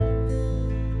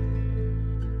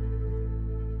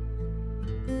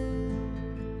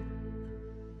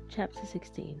Chapter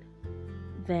 16.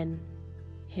 Then,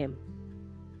 him.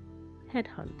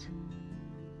 Headhunt.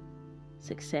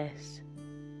 Success.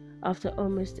 After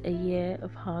almost a year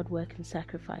of hard work and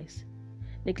sacrifice,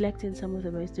 neglecting some of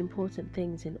the most important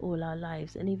things in all our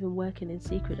lives and even working in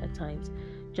secret at times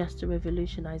just to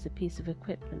revolutionize a piece of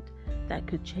equipment that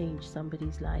could change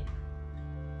somebody's life.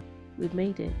 We'd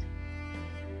made it.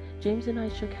 James and I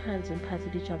shook hands and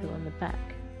patted each other on the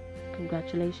back.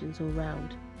 Congratulations all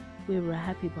round. We were a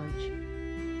happy bunch.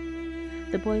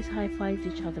 The boys high-fived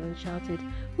each other and shouted,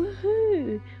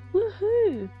 "Woohoo!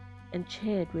 Woohoo!" and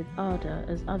cheered with ardor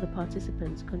as other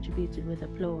participants contributed with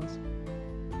applause.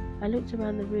 I looked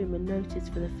around the room and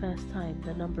noticed for the first time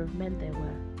the number of men there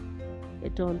were.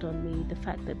 It dawned on me the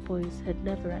fact that boys had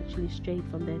never actually strayed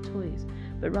from their toys,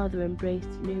 but rather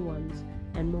embraced new ones,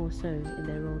 and more so in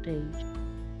their old age.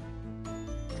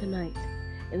 Tonight,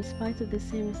 in spite of the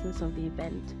seriousness of the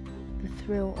event, the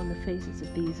thrill on the faces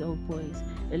of these old boys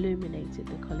illuminated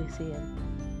the Coliseum.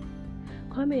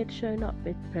 Kwame had shown up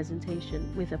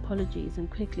mid-presentation with apologies and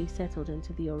quickly settled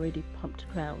into the already pumped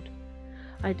crowd.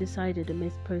 I decided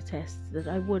amidst protests that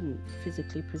I wouldn't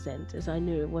physically present, as I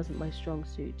knew it wasn't my strong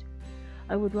suit.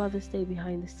 I would rather stay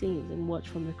behind the scenes and watch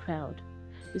from the crowd.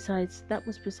 Besides, that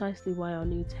was precisely why our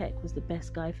new tech was the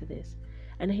best guy for this,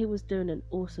 and he was doing an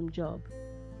awesome job.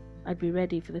 I'd be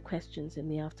ready for the questions in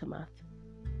the aftermath.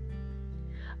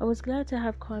 I was glad to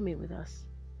have Kwame with us.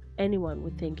 Anyone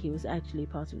would think he was actually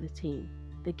part of the team,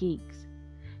 the geeks.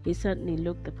 He certainly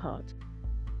looked the part.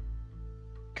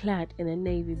 Clad in a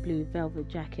navy blue velvet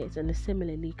jacket and a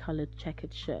similarly coloured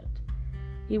checkered shirt.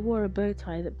 He wore a bow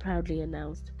tie that proudly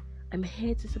announced, "I'm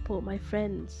here to support my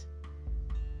friends."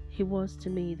 He was to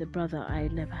me the brother I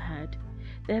had never had,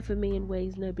 there for me in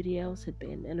ways nobody else had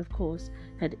been, and of course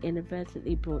had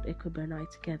inadvertently brought Ikuba and I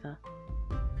together.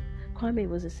 Kwame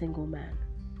was a single man.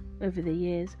 Over the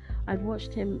years, I'd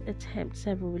watched him attempt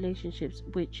several relationships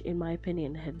which, in my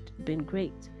opinion, had been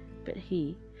great, but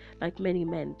he, like many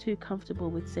men too comfortable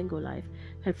with single life,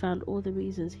 had found all the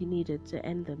reasons he needed to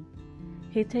end them.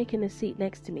 He had taken a seat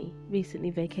next to me, recently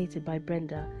vacated by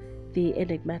Brenda, the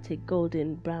enigmatic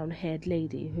golden brown-haired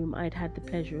lady whom I'd had the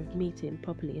pleasure of meeting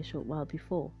properly a short while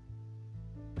before.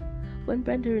 When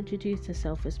Brenda introduced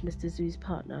herself as Mr. Zhu's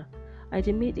partner, I'd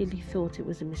immediately thought it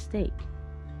was a mistake.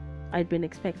 I'd been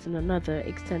expecting another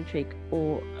eccentric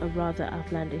or a rather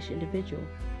outlandish individual.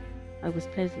 I was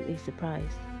pleasantly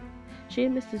surprised. She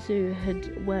and Mr. Zhu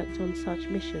had worked on such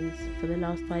missions for the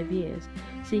last 5 years,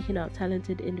 seeking out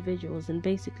talented individuals and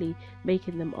basically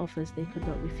making them offers they could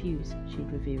not refuse,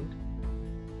 she'd revealed.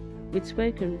 We'd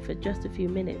spoken for just a few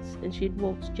minutes, and she'd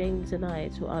walked James and I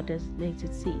to our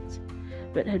designated seats,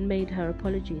 but had made her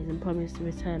apologies and promised to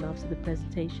return after the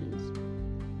presentations.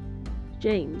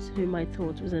 James, whom I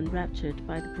thought was enraptured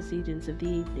by the proceedings of the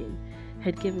evening,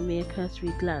 had given me a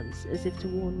cursory glance as if to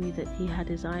warn me that he had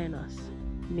his eye on us,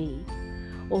 me,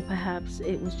 or perhaps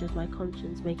it was just my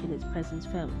conscience making its presence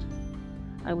felt.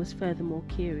 I was furthermore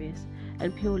curious,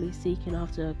 and purely seeking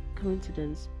after a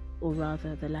coincidence, or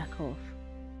rather the lack of.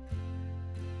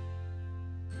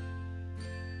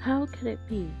 How could it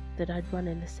be that I'd run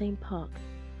in the same park,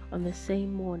 on the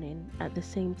same morning, at the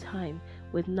same time,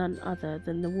 with none other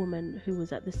than the woman who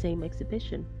was at the same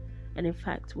exhibition, and in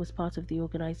fact was part of the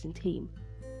organizing team?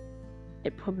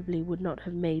 It probably would not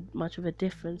have made much of a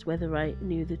difference whether I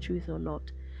knew the truth or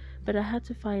not, but I had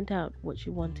to find out what she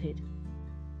wanted.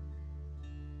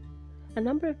 A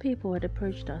number of people had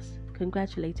approached us,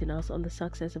 congratulating us on the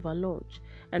success of our launch,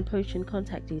 and poaching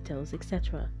contact details,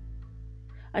 etc.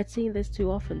 I'd seen this too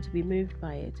often to be moved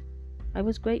by it. I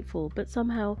was grateful, but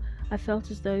somehow I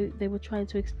felt as though they were trying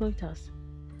to exploit us.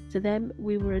 To them,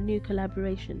 we were a new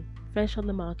collaboration, fresh on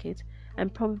the market,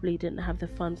 and probably didn't have the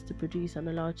funds to produce on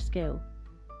a large scale.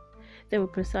 They were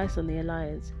precise on the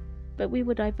alliance, but we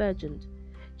were divergent.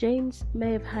 James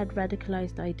may have had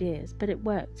radicalized ideas, but it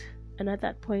worked, and at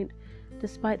that point,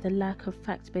 despite the lack of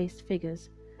fact-based figures,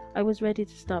 I was ready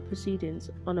to start proceedings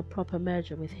on a proper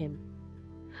merger with him.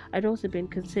 I'd also been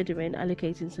considering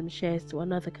allocating some shares to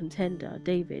another contender,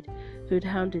 David, who had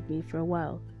hounded me for a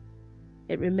while.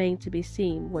 It remained to be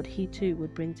seen what he too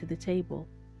would bring to the table.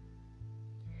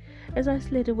 As I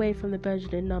slid away from the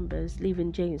burgeoning numbers,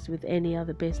 leaving James with any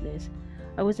other business,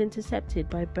 I was intercepted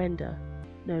by Brenda,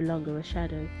 no longer a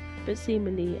shadow, but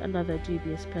seemingly another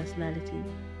dubious personality.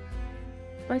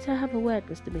 "Might I have a word,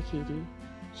 Mr. Makidi?"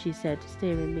 she said,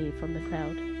 steering me from the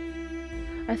crowd.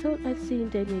 I thought I'd seen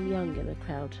Damien Young in the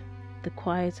crowd, the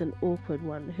quiet and awkward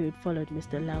one who had followed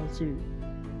Mr. Lao Zhu.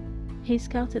 He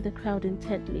scouted the crowd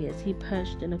intently as he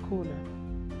perched in a corner.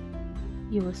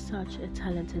 "You are such a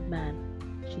talented man,"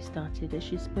 she started as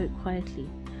she spoke quietly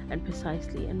and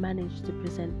precisely and managed to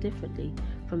present differently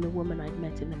from the woman I'd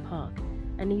met in the park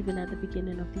and even at the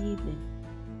beginning of the evening.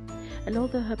 And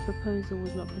although her proposal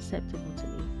was not perceptible to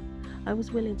me, I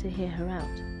was willing to hear her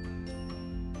out.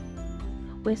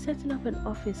 We're setting up an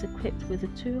office equipped with a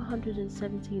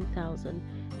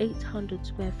 217,800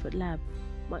 square foot lab,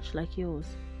 much like yours,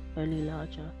 only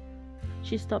larger.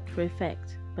 She stopped for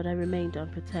effect, but I remained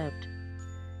unperturbed.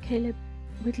 Caleb,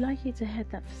 we'd like you to head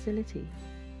that facility.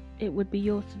 It would be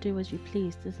yours to do as you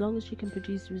pleased as long as you can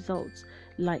produce results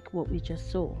like what we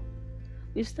just saw.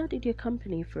 We've studied your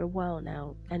company for a while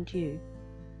now, and you.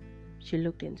 She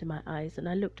looked into my eyes, and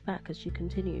I looked back as she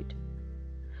continued.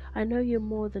 I know you're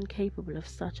more than capable of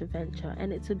such a venture,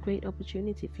 and it's a great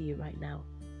opportunity for you right now.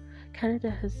 Canada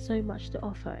has so much to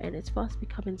offer, and it's fast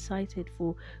becoming cited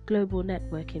for global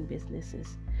networking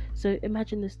businesses. So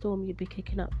imagine the storm you'd be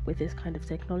kicking up with this kind of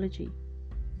technology.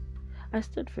 I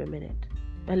stood for a minute,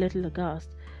 a little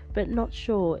aghast, but not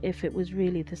sure if it was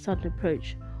really the sudden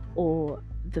approach or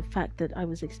the fact that I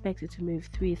was expected to move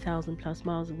 3,000 plus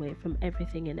miles away from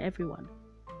everything and everyone.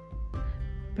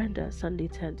 Brenda suddenly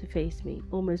turned to face me,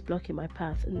 almost blocking my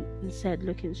path, and said,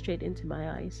 looking straight into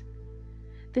my eyes,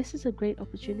 "This is a great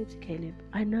opportunity, Caleb.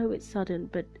 I know it's sudden,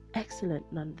 but excellent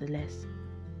nonetheless."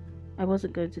 I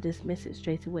wasn't going to dismiss it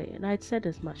straight away, and I had said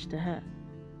as much to her.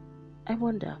 "I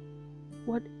wonder,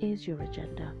 what is your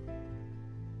agenda?"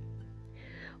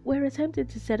 We're attempting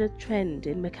to set a trend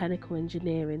in mechanical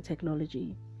engineering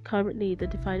technology. Currently, the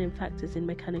defining factors in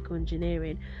mechanical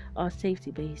engineering are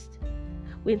safety-based.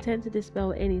 We intend to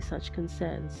dispel any such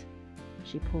concerns.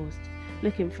 She paused,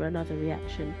 looking for another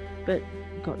reaction, but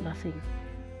got nothing.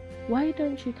 "Why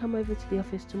don't you come over to the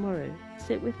office tomorrow,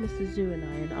 sit with Mr. Zhu and I,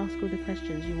 and ask all the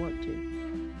questions you want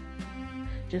to?"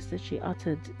 Just as she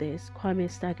uttered this, Kwame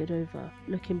staggered over,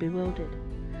 looking bewildered.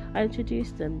 I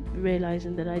introduced them,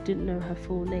 realizing that I didn't know her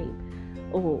full name,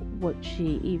 or what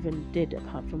she even did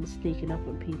apart from sneaking up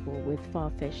on people with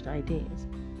far-fetched ideas.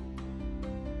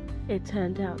 It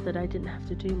turned out that I didn't have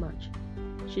to do much.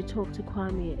 She talked to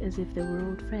Kwame as if they were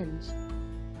old friends.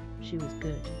 She was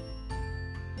good.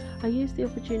 I used the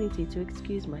opportunity to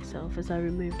excuse myself as I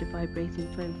removed a vibrating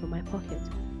phone from my pocket.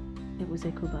 It was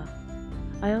Ekuba.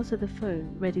 I answered the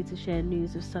phone, ready to share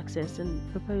news of success and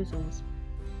proposals.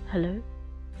 "Hello?"